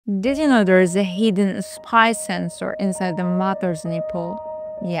Did you know there is a hidden spice sensor inside the mother's nipple?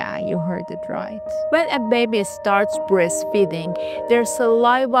 Yeah, you heard it right. When a baby starts breastfeeding, their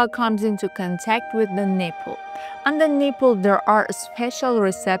saliva comes into contact with the nipple. On the nipple, there are special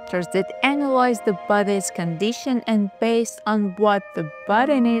receptors that analyze the body's condition, and based on what the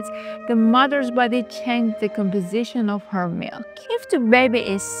body needs, the mother's body changes the composition of her milk. If the baby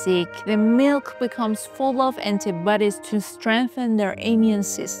is sick, the milk becomes full of antibodies to strengthen their immune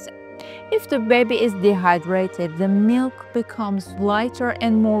system. If the baby is dehydrated, the milk becomes lighter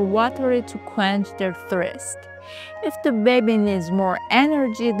and more watery to quench their thirst. If the baby needs more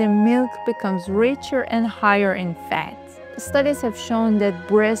energy, the milk becomes richer and higher in fat. Studies have shown that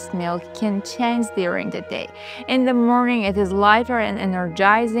breast milk can change during the day. In the morning, it is lighter and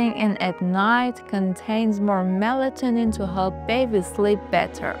energizing, and at night contains more melatonin to help babies sleep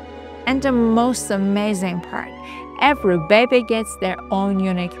better. And the most amazing part, every baby gets their own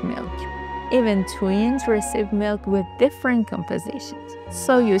unique milk. Even twins receive milk with different compositions.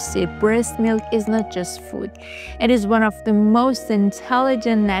 So you see, breast milk is not just food. It is one of the most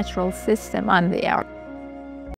intelligent natural systems on the earth.